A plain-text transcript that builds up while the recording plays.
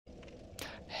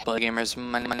Hello gamers,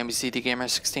 my name is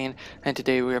CDGamer16, and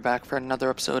today we are back for another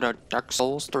episode of Dark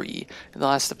Souls 3. In the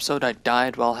last episode I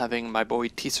died while having my boy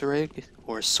Tsorig,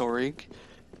 or Tsorig,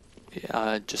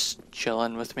 just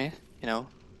chilling with me, you know.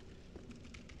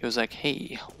 He was like,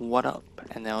 hey, what up?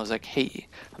 And then I was like, hey,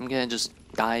 I'm gonna just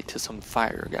die to some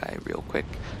fire guy real quick.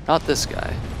 Not this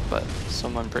guy, but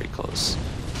someone pretty close.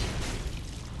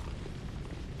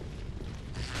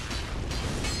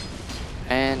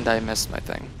 And I missed my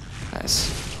thing.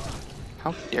 Nice.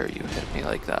 How dare you hit me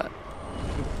like that?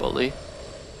 You bully.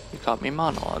 You caught me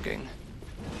monologuing.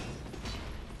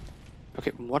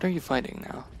 Okay, what are you fighting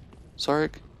now?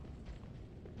 Tsorig?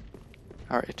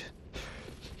 Alright.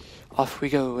 Off we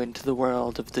go into the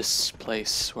world of this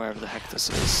place, wherever the heck this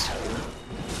is.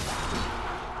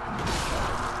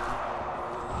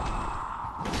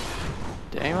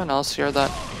 Did anyone else hear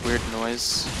that weird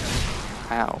noise?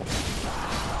 Ow.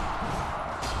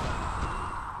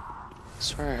 I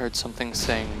swear I heard something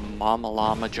saying Mama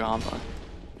Llama Jama.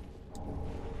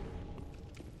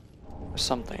 Or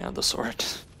something of the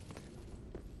sort.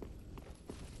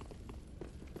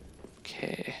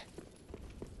 Okay.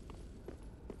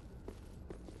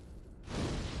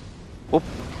 Whoop.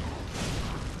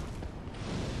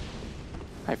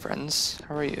 Hi friends,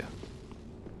 how are you?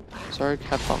 Tsorig,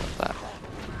 have fun with that.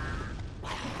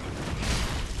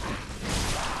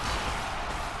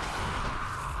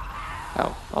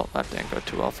 Oh, well, that didn't go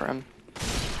too well for him.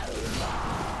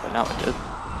 But now it did.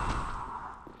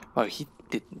 Wow, he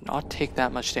did not take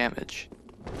that much damage.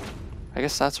 I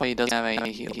guess that's why he doesn't have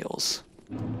any heals.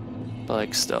 But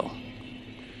like, still.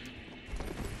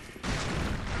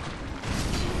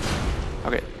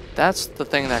 Okay, that's the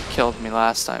thing that killed me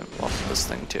last time. Well, this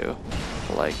thing too.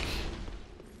 But like...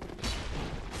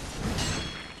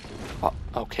 Oh,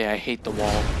 okay, I hate the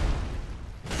wall.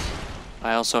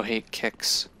 I also hate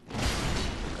kicks.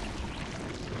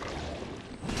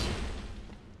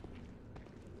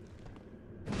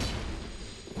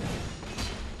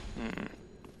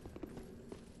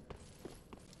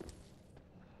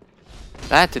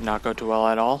 That did not go too well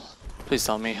at all. Please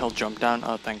tell me he'll jump down.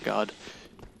 Oh, thank God.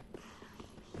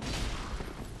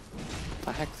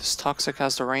 The heck? This toxic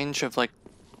has the range of like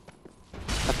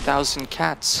 1,000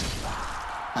 cats.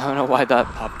 I don't know why that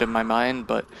popped in my mind,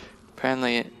 but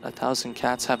apparently 1,000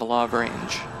 cats have a lot of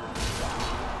range.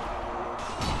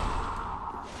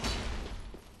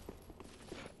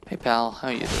 Hey pal, how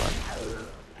you doing?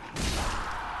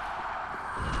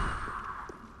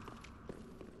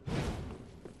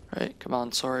 Alright, come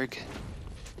on, Tsorig.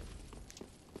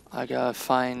 I gotta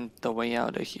find the way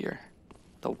out of here.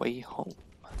 The way home.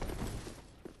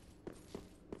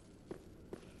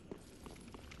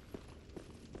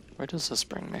 Where does this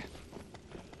bring me?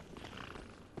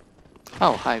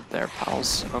 Oh, hi there,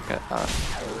 pals. Okay,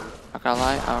 not gonna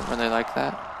lie, I don't really like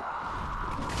that.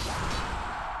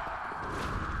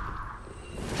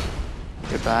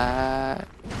 Goodbye.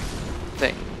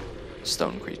 Thing.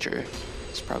 Stone creature.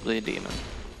 It's probably a demon.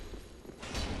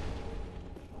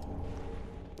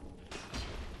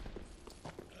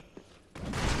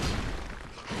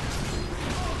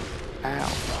 Ow.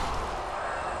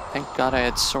 Thank God I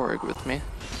had Tsorig with me,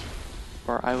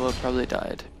 or I would have probably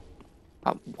died.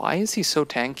 Why is he so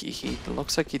tanky? He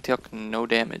looks like he took no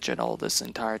damage at all this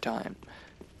entire time.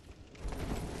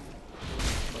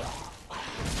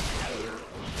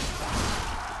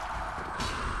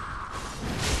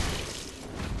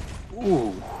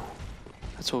 Ooh.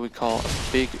 That's what we call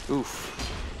a big oof.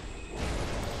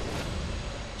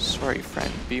 Sorry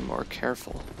friend, be more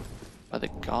careful. By the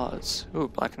gods. Ooh,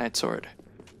 Black Knight Sword.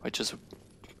 Which is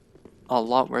a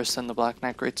lot worse than the Black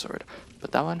Knight Greatsword.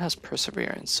 But that one has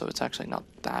Perseverance, so it's actually not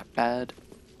that bad.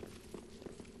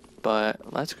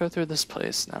 But let's go through this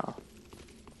place now.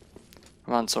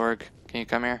 Come on, Tsorig. Can you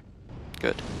come here?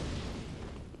 Good.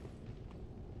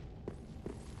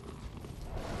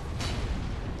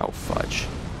 Oh, fudge.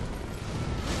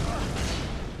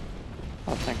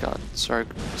 Oh, thank God. Tsorig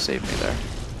saved me there.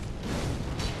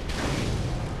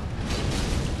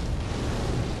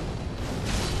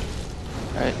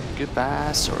 Alright,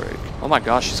 goodbye, Tsorig. Oh my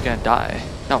gosh, he's gonna die.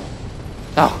 No.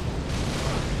 No.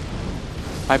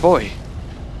 My boy.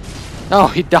 No,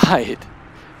 he died.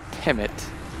 Damn it.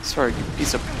 Tsorig, you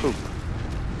piece of poop.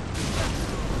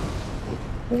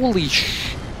 Holy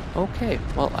sh... Okay,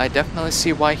 well, I definitely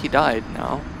see why he died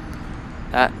now.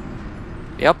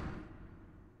 Yep.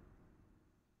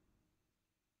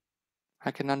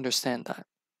 I can understand that.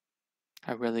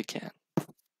 I really can.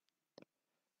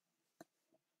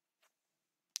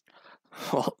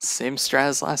 Well, same strat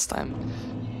as last time.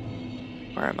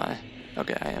 Where am I?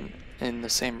 Okay, I am in the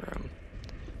same room.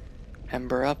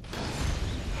 Ember up.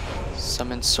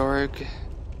 Summon Tsorig.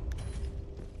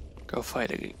 Go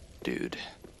fight a dude.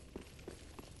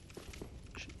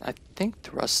 I think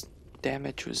thrust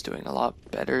damage was doing a lot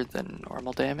better than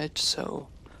normal damage, so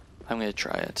I'm gonna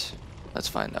try it. Let's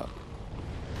find out.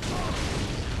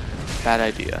 Bad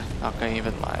idea, not gonna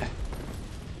even lie.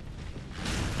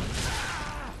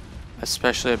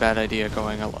 Especially a bad idea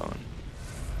going alone.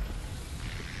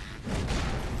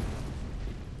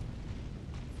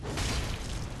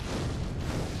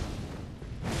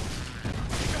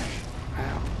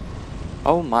 Ow.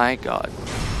 Oh my god.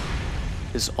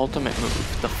 His ultimate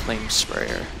move, the Flame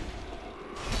Sprayer.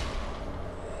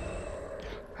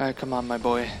 Alright, come on my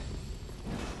boy.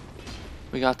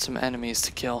 We got some enemies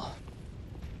to kill.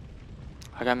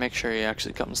 I gotta make sure he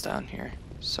actually comes down here,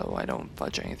 so I don't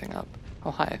fudge anything up.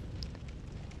 Oh, hi.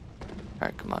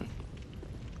 Alright, come on.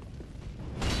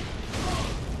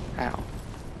 Ow.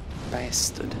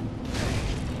 Bastard.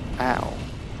 Ow.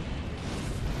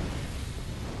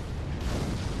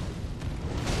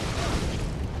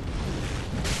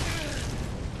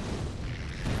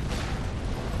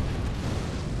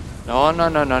 No, no,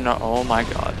 no, no, no. Oh my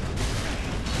god.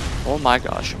 Oh my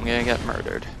gosh, I'm gonna get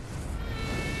murdered.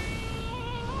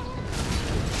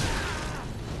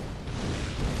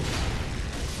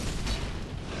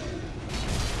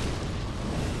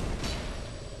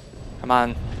 Come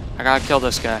on. I gotta kill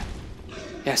this guy.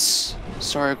 Yes.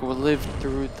 Tsorig will live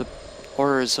through the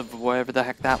horrors of whatever the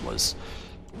heck that was.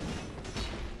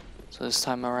 So this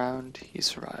time around, he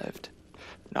survived.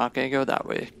 Not gonna go that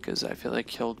way, because I feel like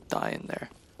he'll die in there.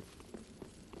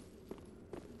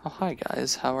 Oh, hi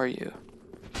guys, how are you?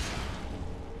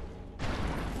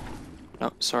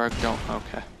 No, Tsorig, don't.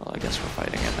 Okay, well I guess we're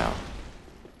fighting it now.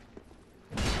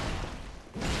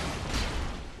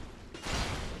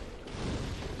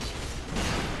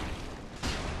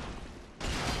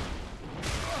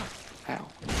 Ow.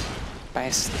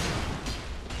 Bastard.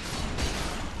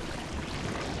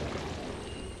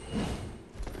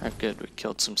 Alright, good, we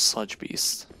killed some sludge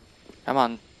beasts. Come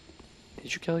on.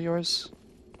 Did you kill yours?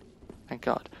 Thank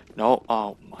god. No,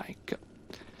 oh my god.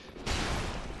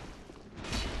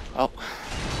 Oh.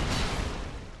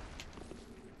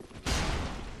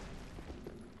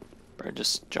 Better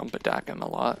just jump attack him a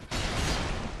lot.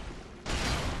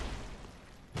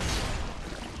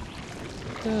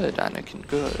 Good, Anakin,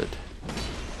 good.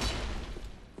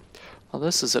 Well,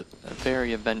 this is a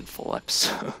very eventful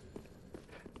episode.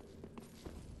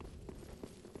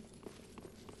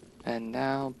 And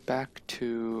now back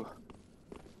to...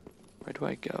 Where do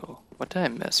I go? What did I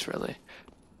miss, really?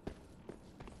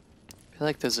 I feel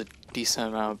like there's a decent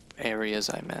amount of areas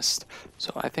I missed.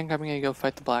 So I think I'm gonna go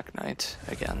fight the Black Knight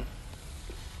again.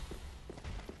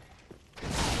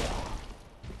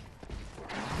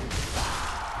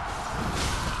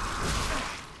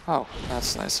 Oh,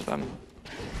 that's nice of him.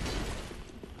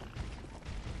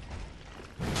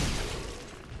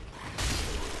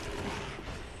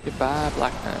 Goodbye,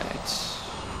 Black Knight.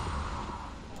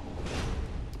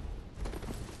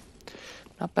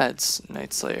 Not bad,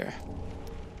 Knight Slayer.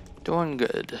 Doing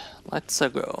good. Let's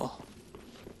go.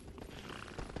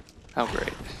 Oh,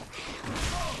 great.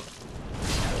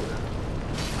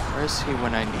 Where is he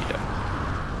when I need him?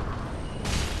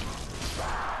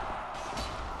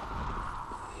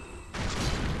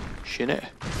 Shit.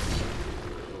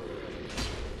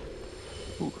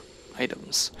 Ooh,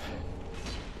 items.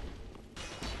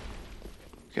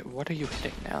 Okay, what are you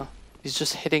hitting now? He's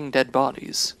just hitting dead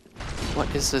bodies.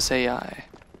 What is this AI?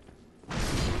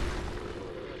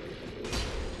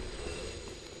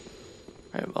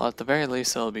 Right, well, at the very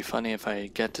least, it'll be funny if I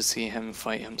get to see him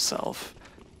fight himself.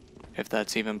 If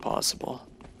that's even possible.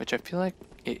 Which I feel like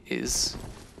it is.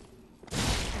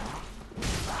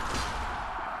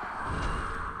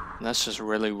 And that's just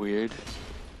really weird.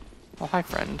 Oh, hi,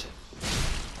 friend.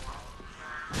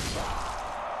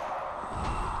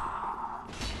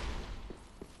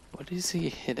 What is he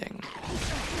hitting?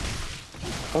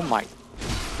 Oh my...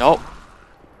 Nope.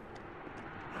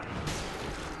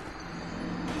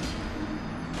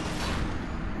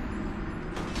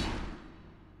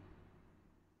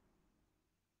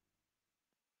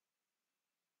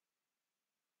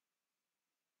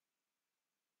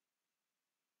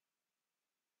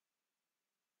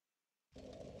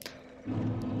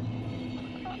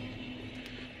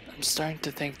 I'm starting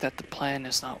to think that the plan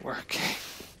is not working.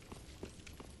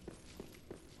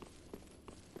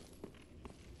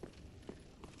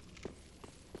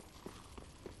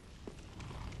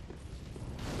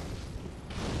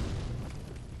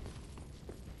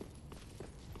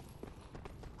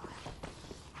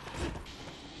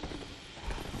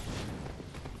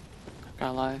 Not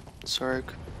gonna lie, Tsorig,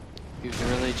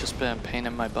 You've really just been a pain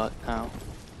in my butt now.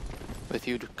 With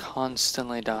you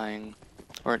constantly dying.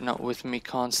 Or no, with me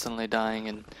constantly dying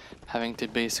and having to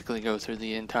basically go through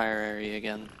the entire area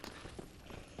again.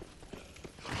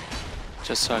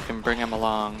 Just so I can bring him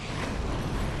along.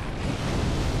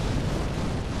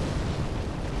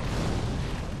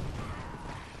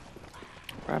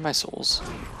 Where are my souls?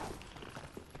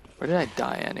 Where did I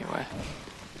die anyway?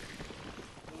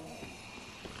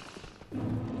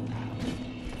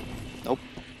 Nope.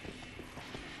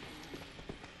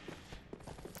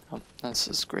 Oh, this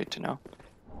is great to know.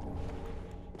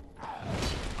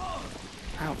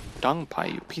 Ow, dung pie,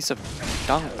 you piece of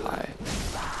dung pie.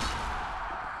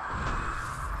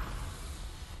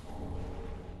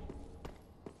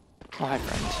 Oh, hi,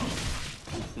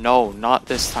 friend. No, not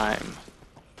this time.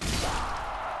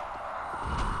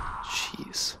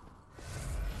 Jeez.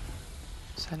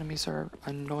 These enemies are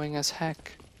annoying as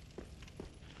heck.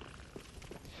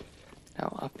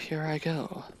 Now up here I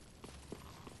go.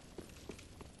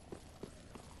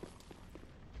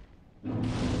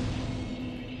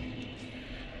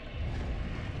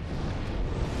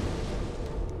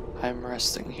 I'm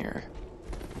resting here.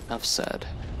 Enough said.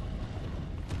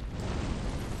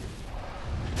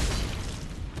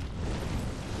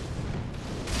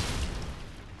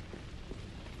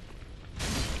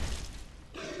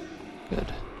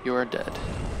 Good. You are dead.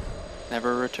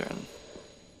 Never return.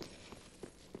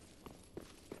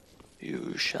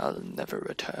 You shall never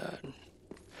return.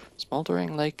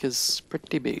 Smoldering Lake is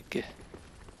pretty big.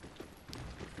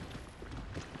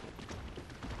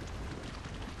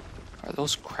 Are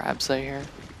those crabs I hear?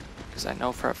 Because I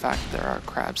know for a fact there are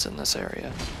crabs in this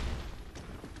area.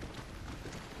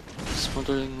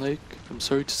 Smoldering Lake, I'm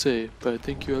sorry to say, but I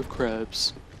think you have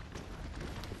crabs.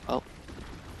 Well,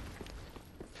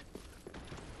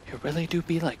 you really do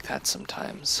be like that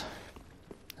sometimes.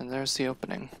 And there's the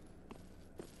opening.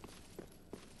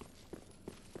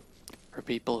 For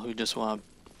people who just want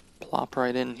to plop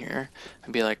right in here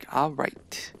and be like,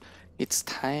 alright, it's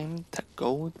time to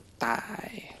go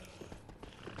die.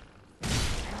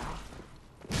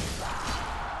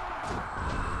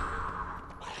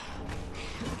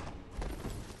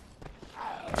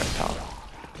 Alright, pal.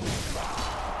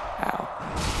 Ow.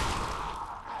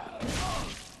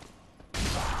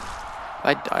 If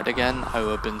I died again, I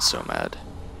would have been so mad.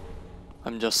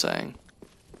 I'm just saying.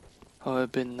 I would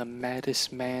have been the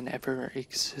maddest man ever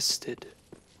existed.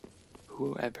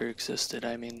 Who ever existed,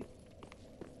 I mean.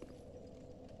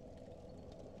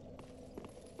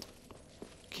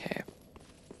 Okay.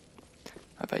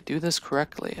 If I do this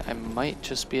correctly, I might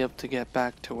just be able to get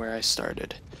back to where I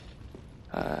started.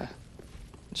 I'm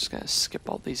just gonna skip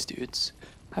all these dudes.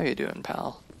 How you doing,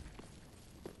 pal?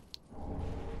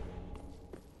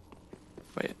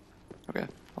 Wait. Okay,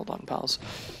 hold on, pals.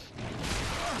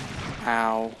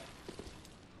 Ow.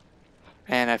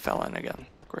 And I fell in again.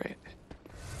 Great.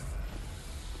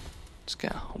 Just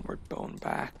get a homeward bone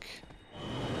back.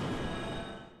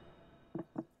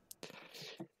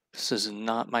 This is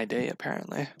not my day,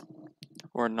 apparently.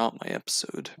 Or not my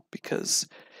episode, because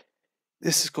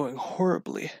this is going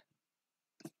horribly.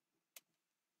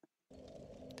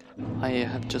 I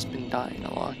have just been dying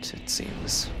a lot, it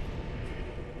seems.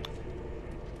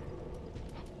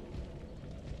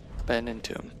 Bend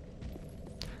into him.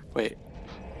 Wait.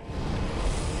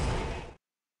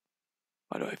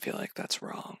 Why do I feel like that's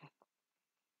wrong?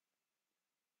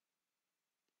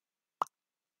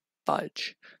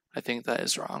 Fudge. I think that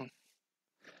is wrong.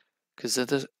 Because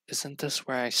isn't this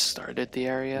where I started the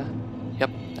area? Yep,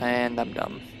 and I'm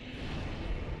dumb.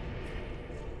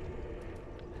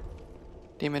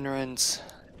 Demon ruins.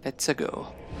 Let's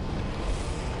go.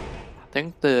 I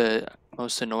think the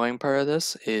most annoying part of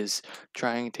this is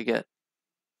trying to get...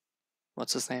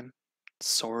 What's his name?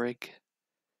 Tsorig?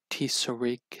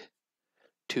 Tsorig.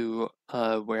 To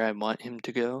where I want him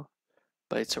to go.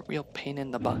 But it's a real pain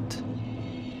in the butt.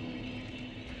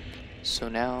 So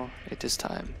now it is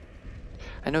time.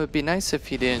 I know it'd be nice if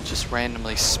he didn't just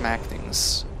randomly smack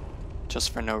things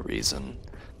just for no reason.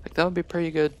 Like, that would be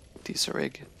pretty good,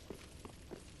 Tsorig.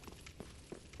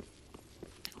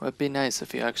 It would be nice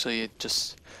if he actually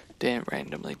just didn't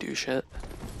randomly do shit.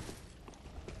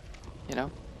 You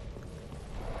know?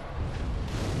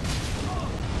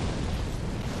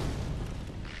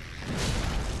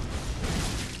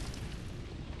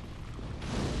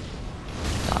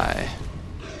 Die.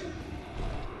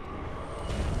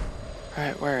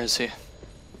 Alright, where is he?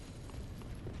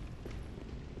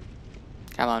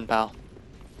 Come on, pal.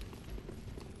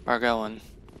 We're going.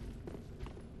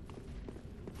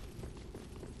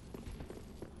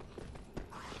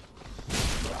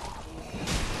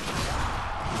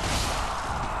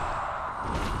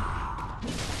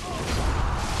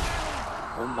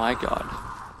 Oh my god.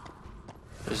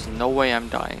 There's no way I'm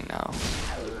dying now.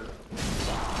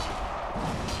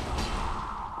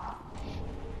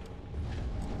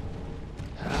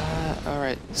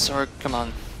 Alright, Tsorig, come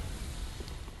on.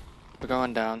 We're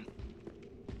going down.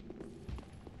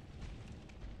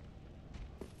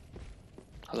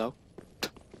 Hello?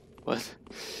 What?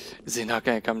 Is he not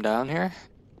gonna come down here?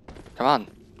 Come on.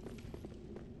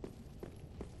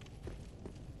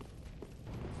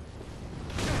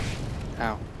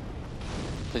 Ow.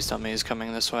 Please tell me he's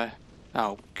coming this way.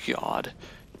 Oh god.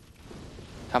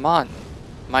 Come on.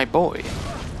 My boy.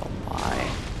 Oh my.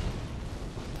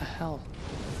 What the hell?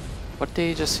 What did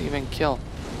he just even kill?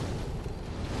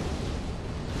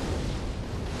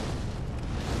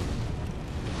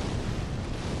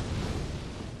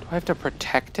 Do I have to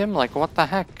protect him? Like, what the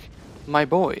heck? My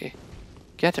boy.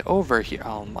 Get over here.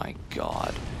 Oh my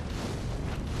god.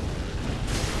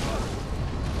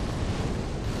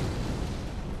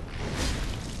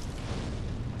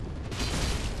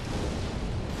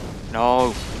 No.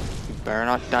 You better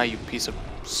not die, you piece of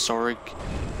Tsorig.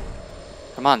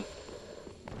 Come on.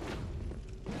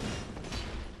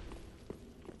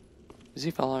 Is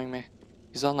he following me?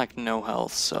 He's on like no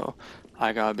health, so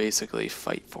I gotta basically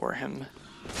fight for him.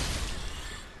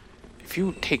 If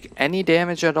you take any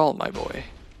damage at all, my boy,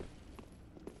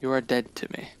 you are dead to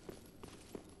me.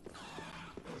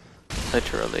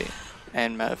 Literally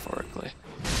and metaphorically.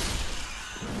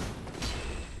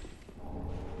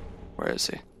 Where is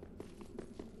he?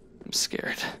 I'm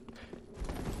scared.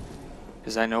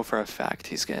 Because I know for a fact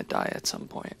he's gonna die at some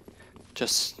point.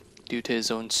 Just due to his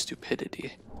own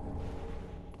stupidity.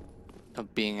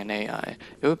 Of being an AI.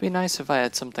 It would be nice if I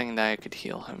had something that I could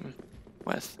heal him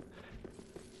with.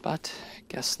 But,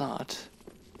 guess not.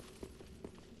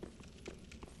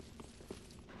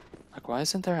 Like, why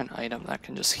isn't there an item that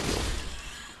can just heal?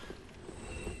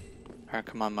 Alright,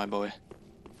 come on, my boy.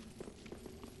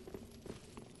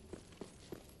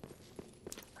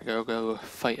 I gotta go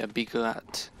fight a big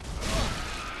rat.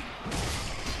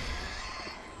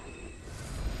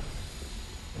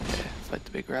 Okay, fight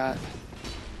the big rat.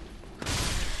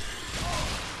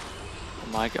 Oh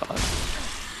my god.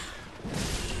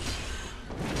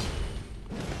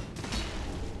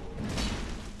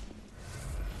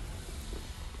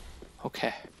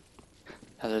 Okay.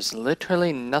 Now there's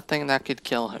literally nothing that could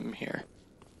kill him here.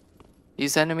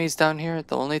 These enemies down here,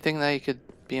 the only thing that he could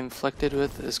be inflicted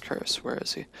with is curse. Where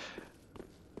is he?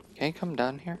 Can he come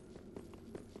down here?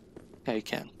 Yeah, he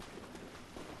can.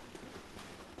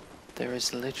 There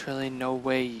is literally no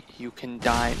way you can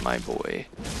die, my boy.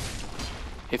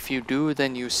 If you do,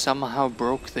 then you somehow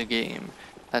broke the game.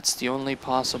 That's the only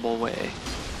possible way.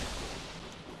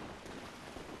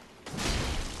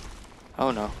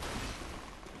 Oh no.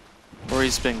 Or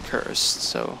he's been cursed,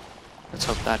 so let's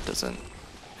hope that doesn't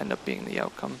end up being the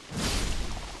outcome.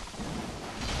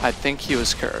 I think he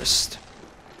was cursed.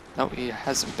 No, he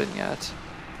hasn't been yet.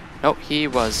 No, he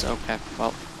was. Okay,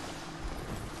 well.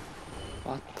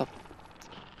 What the...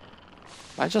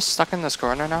 Am I just stuck in this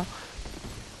corner now?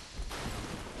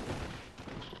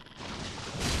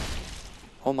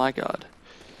 Oh my god.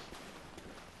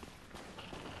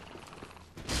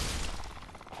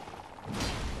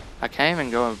 I can't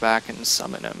even go back and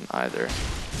summon him either.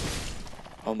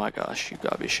 Oh my gosh, you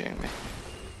gotta be shitting me.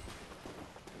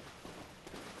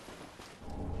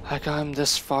 I got him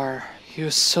this far. He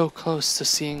was so close to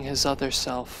seeing his other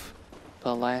self.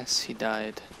 But alas, he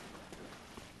died.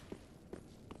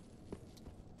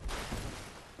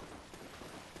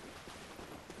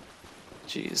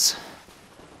 Jeez.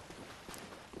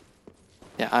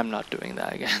 Yeah, I'm not doing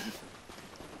that again.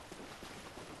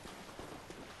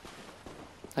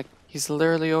 Like, he's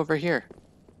literally over here.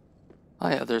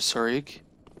 Hi, other Tsorig.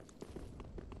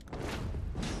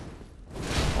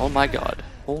 Oh my god.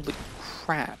 Holy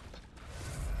crap.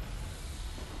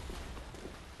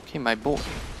 Okay, my boy.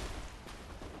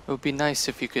 It would be nice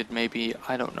if you could maybe,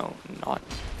 I don't know, not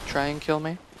try and kill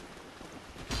me.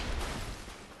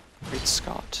 Great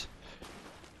Scott.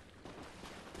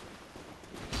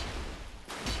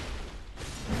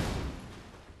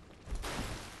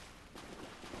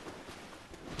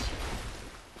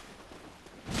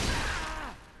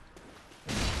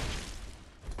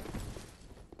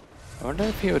 I wonder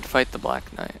if he would fight the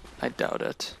Black Knight. I doubt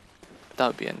it. That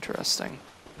would be interesting.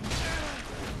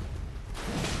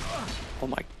 Oh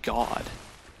my god.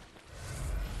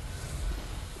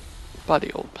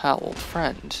 Buddy, old pal, old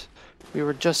friend. We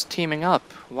were just teaming up.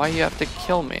 Why do you have to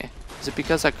kill me? Is it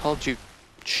because I called you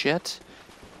shit?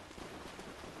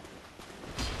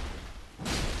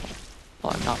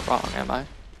 Well, I'm not wrong, am I?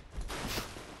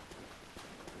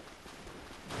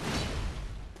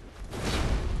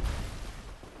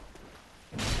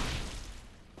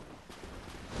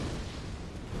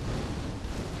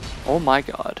 Oh my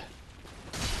god.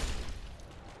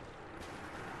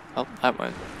 Oh, that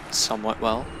went somewhat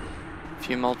well.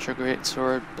 Fume Ultra Great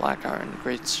Sword, Black Iron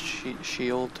Great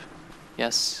Shield.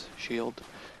 Yes, shield.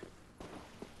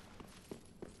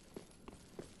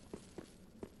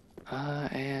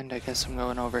 And I guess I'm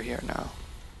going over here now.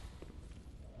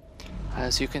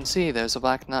 As you can see, there's a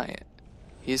Black Knight.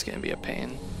 He's gonna be a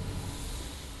pain.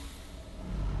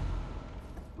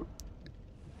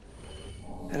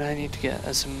 And I need to get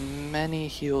as many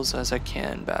heals as I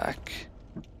can back.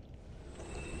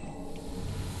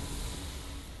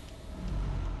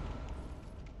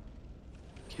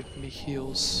 Give me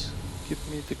heals. Give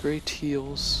me the great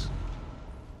heals.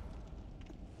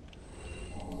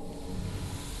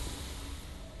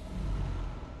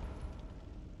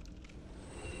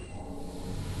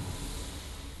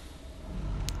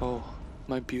 Oh,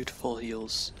 my beautiful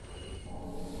heals.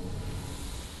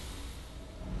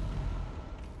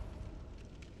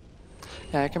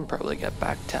 Yeah, I can probably get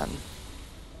back 10.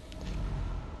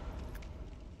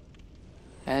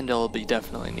 And it'll be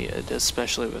definitely needed,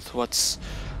 especially with what's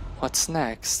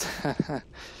next.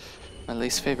 My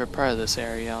least favorite part of this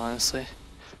area, honestly.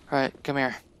 Alright, come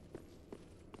here.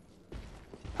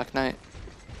 Black Knight.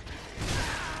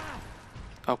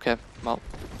 Okay, well,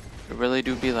 you really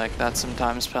do be like that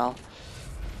sometimes, pal.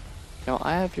 You know,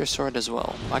 I have your sword as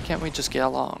well. Why can't we just get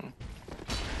along?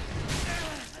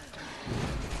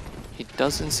 He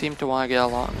doesn't seem to want to get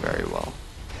along very well.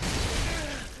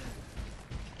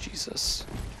 Jesus.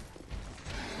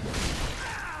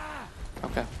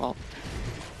 Okay, well.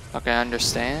 Okay, I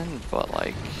understand, but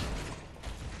like...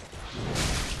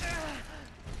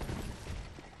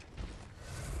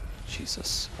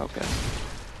 Jesus, okay.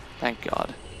 Thank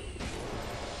God.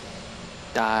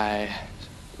 Die.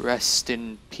 Rest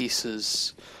in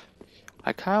pieces.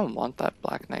 I kind of want that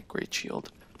Black Knight Great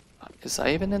Shield. Is that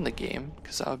even in the game?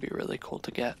 Because that would be really cool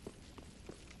to get.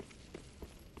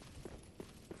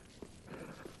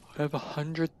 I have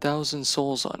 100,000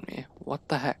 souls on me. What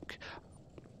the heck?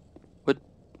 Would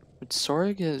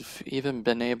Tsorig have even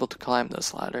been able to climb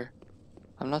this ladder?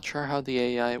 I'm not sure how the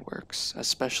AI works,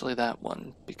 especially that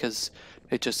one, because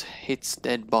it just hates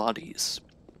dead bodies.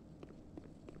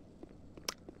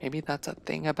 Maybe that's a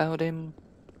thing about him?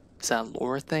 Is that a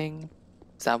lore thing?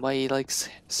 Is that why he likes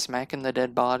smacking the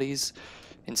dead bodies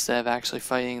instead of actually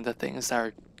fighting the things that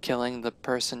are killing the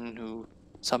person who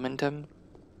summoned him?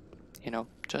 You know,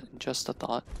 just a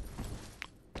thought.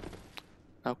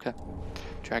 Okay.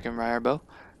 Dragon Rider Bow.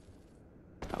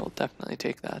 I will definitely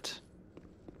take that.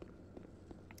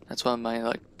 That's one of my,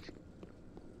 like,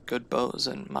 good bows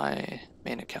in my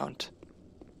main account.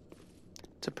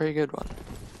 It's a pretty good one.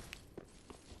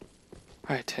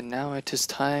 Alright, and now it is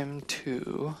time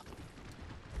to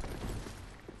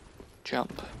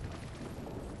jump.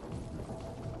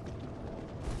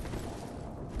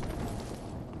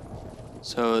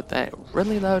 So that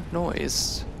really loud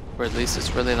noise, or at least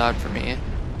it's really loud for me,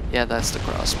 yeah, that's the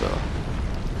crossbow.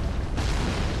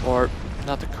 Or,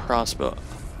 not the crossbow,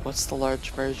 what's the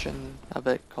large version of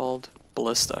it called?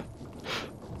 Ballista.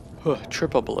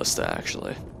 Triple ballista,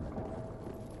 actually.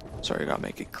 Sorry, I gotta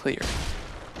make it clear.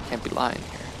 Can't be lying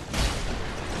here.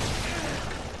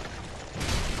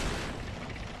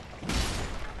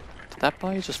 Did that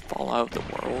body just fall out of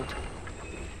the world?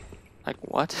 Like,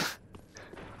 what?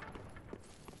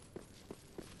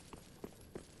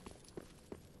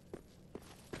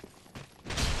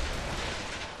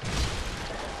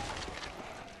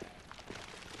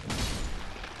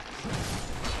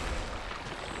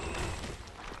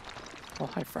 Oh,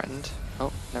 hi, friend.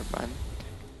 Oh, never mind.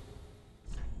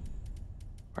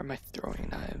 Where am I throwing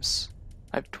knives?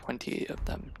 I have 28 of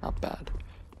them. Not bad.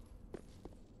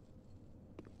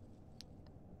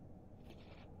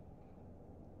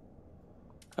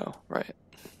 Oh, right.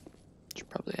 Should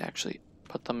probably actually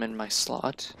put them in my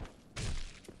slot.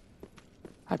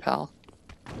 Hi, pal.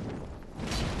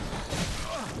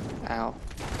 Ow.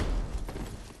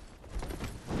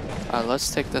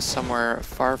 Let's take this somewhere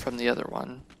far from the other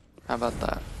one. How about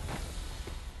that?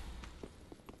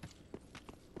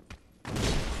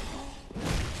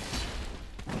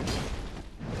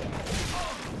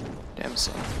 Damn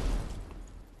son.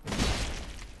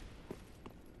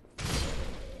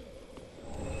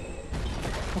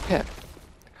 Okay.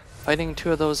 Fighting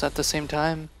two of those at the same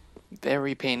time?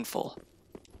 Very painful.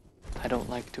 I don't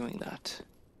like doing that.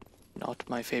 Not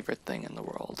my favorite thing in the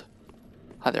world.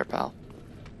 Hi there, pal.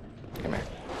 Come here.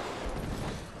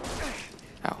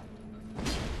 Ow.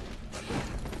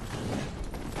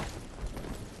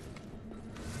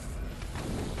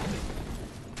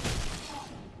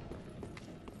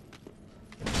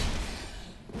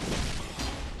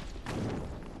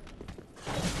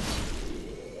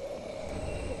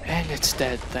 It's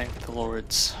dead, thank the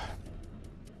lords.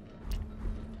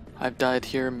 I've died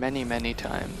here many, many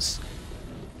times.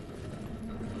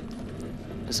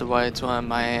 This is why it's one of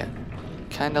my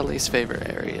kinda least favorite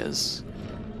areas.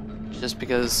 Just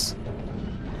because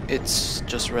it's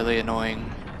just really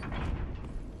annoying.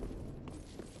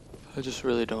 I just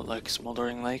really don't like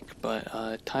Smoldering Lake,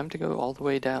 but time to go all the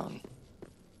way down.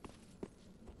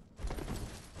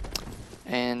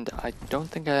 And I don't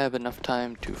think I have enough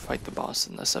time to fight the boss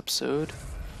in this episode,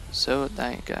 so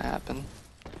that ain't gonna happen.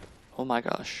 Oh my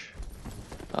gosh.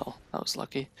 Well, that was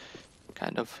lucky.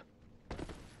 Kind of.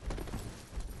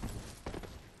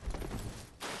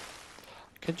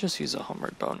 Could just use a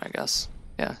homeward bone, I guess.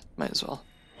 Yeah, might as well.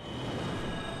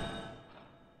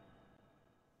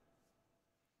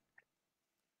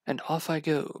 And off I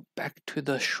go, back to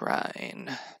the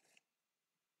shrine.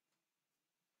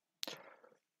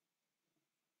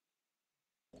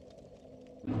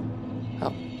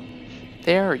 Oh,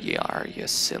 there you are, you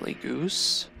silly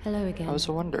goose. Hello again. I was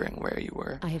wondering where you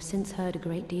were. I have since heard a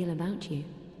great deal about you.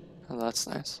 Oh, that's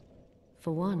nice.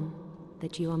 For one,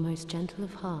 that you are most gentle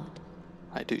of heart.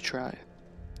 I do try.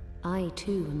 I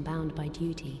too am bound by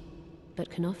duty, but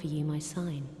can offer you my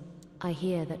sign. I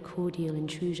hear that cordial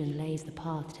intrusion lays the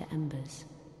path to embers.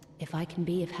 If I can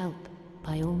be of help,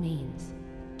 by all means,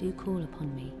 do call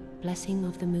upon me. Blessing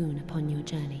of the moon upon your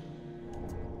journey.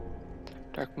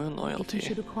 Dark Moon loyalty. If you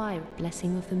should acquire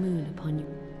blessing of the moon upon you.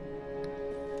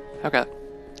 Okay.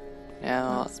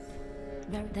 Now,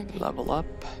 level up.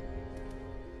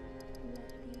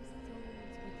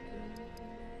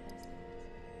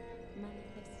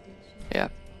 Yeah.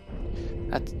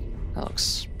 That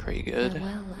looks pretty good.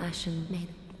 Farewell, Ashen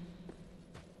Maiden.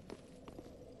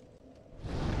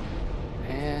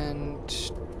 And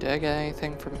did I get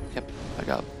anything from? Yep, I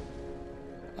got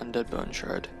Undead Bone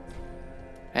Shard.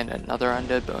 And another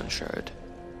Undead Bone Shard.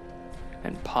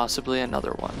 And possibly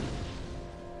another one.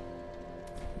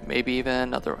 Maybe even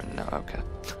another one. No, okay.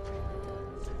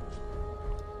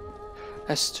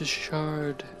 Estus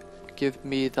Shard. Give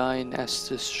me thine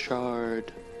Estus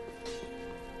Shard.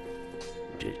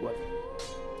 What?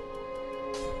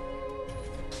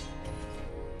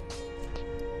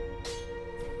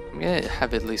 I'm gonna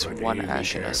have at least one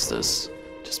Ashen Estus.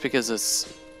 Just because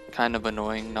it's kind of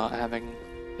annoying not having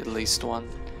at least one.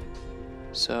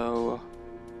 So,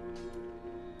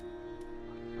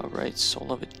 alright,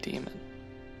 Soul of a Demon.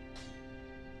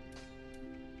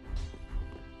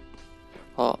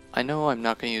 Well, I know I'm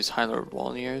not going to use High Lord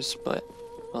Wolnir's, but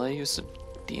will I use the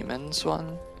Demon's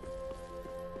one?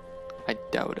 I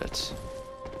doubt it.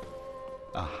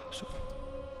 So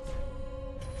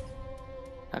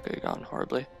That could have gone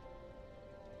horribly.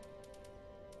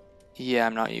 Yeah,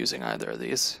 I'm not using either of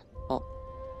these. Well,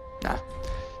 nah.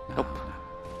 Nope.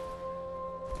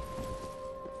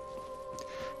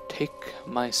 Take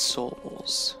my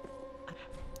souls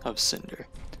of Cinder.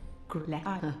 Good.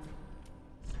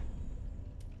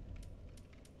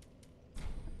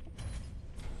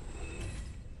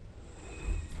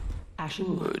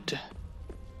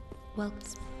 Well,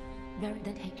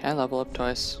 Can I level up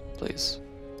twice, please?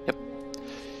 Yep.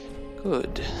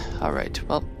 Good. Alright,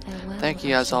 well, thank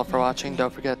you guys all for watching.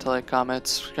 Don't forget to like, comment,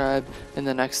 subscribe. In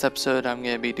the next episode, I'm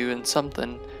going to be doing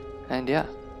something. And yeah,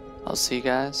 I'll see you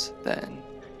guys then.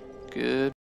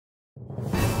 Good.